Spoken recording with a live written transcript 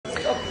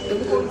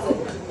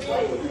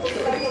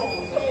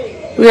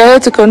We are here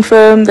to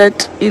confirm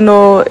that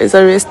Inno is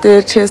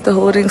arrested. She has the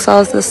holding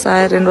cells this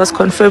side and was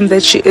confirmed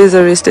that she is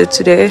arrested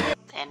today.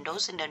 And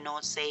those in the know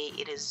say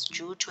it is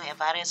due to her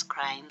various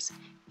crimes,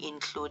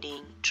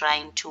 including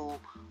trying to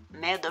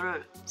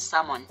murder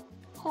someone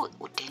who is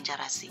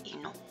dangerous,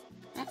 Inno.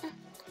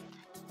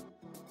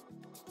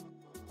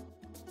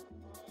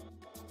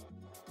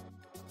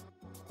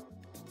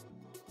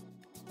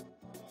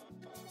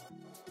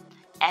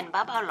 And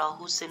Babalo,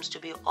 who seems to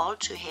be all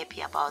too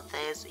happy about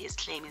this, is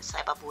claiming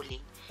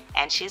cyberbullying.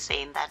 And she's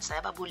saying that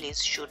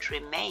cyberbullies should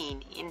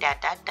remain in their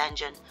dark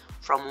dungeon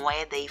from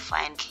where they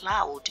find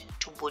clout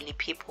to bully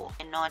people,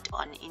 and not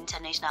on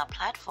international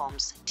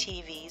platforms,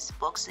 TVs,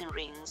 boxing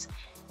rings,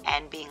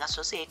 and being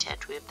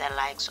associated with the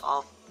likes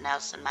of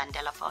Nelson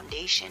Mandela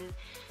Foundation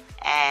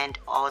and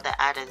all the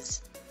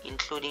others,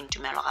 including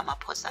Tumelo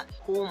Ramaphosa,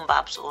 whom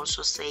Babs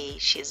also say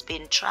she's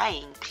been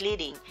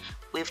pleading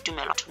with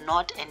Tumelo to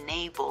not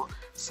enable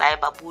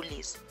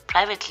cyberbullies.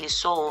 Privately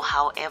so,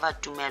 however,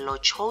 Tumelo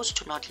chose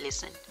to not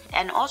listen.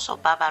 And also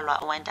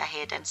Babalo went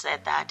ahead and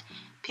said that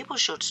people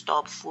should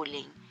stop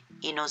fooling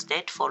Inno's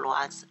dead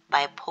followers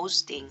by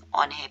posting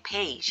on her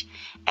page,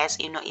 as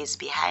Inno is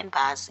behind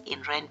bars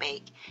in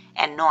Randburg,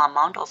 and no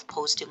amount of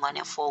posting on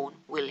her phone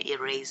will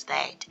erase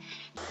that.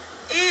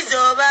 It's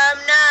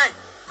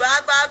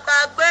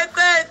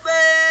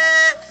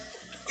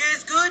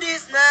good,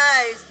 it's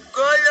nice.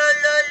 Go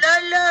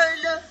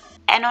lo.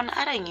 And on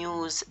other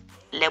news,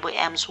 Lebo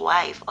M's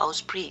wife,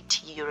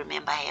 Ausprit, you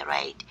remember her,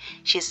 right?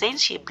 She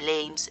says she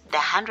blames the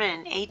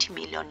 180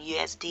 million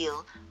US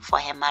deal for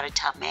her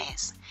marital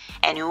mess.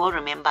 And you will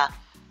remember,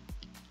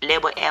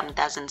 Lebo M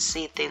doesn't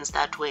see things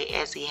that way,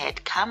 as he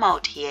had come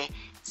out here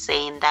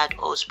saying that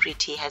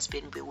Ausprit has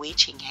been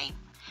bewitching him.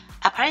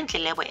 Apparently,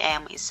 Lebo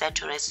M is set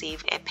to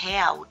receive a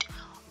payout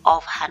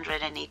of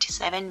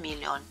 187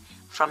 million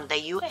from the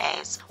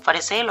US for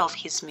the sale of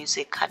his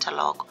music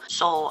catalog.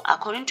 So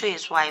according to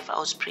his wife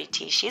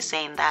Ausprit, she's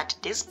saying that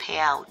this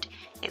payout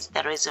is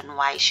the reason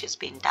why she's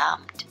been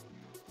dumped.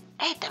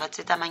 Hey,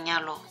 tabatsita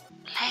manyalo,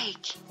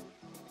 like,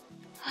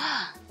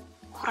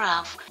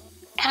 rough.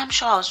 And I'm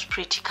sure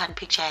Ausprit can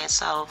picture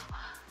herself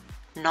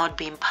not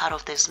being part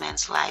of this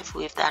man's life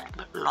with that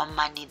long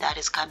money that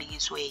is coming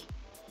his way.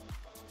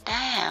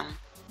 Damn.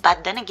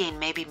 But then again,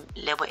 maybe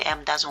Lebo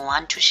M doesn't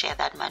want to share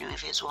that money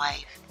with his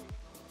wife.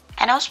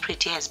 And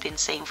Ausprit has been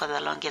saying for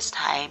the longest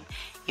time,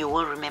 you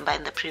will remember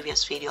in the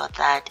previous video,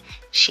 that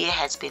she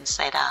has been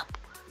set up.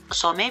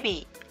 So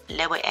maybe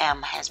Lebo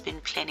M has been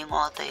planning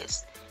all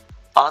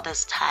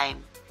this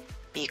time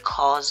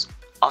because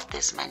of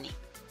this money.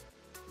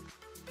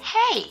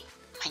 Hey,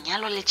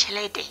 manyalo le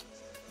chelete,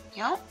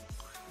 yo.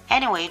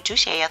 Anyway, do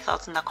share your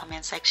thoughts in the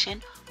comment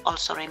section.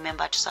 Also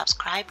remember to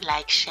subscribe,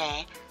 like,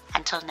 share.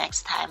 Until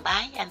next time,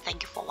 bye, and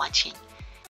thank you for watching.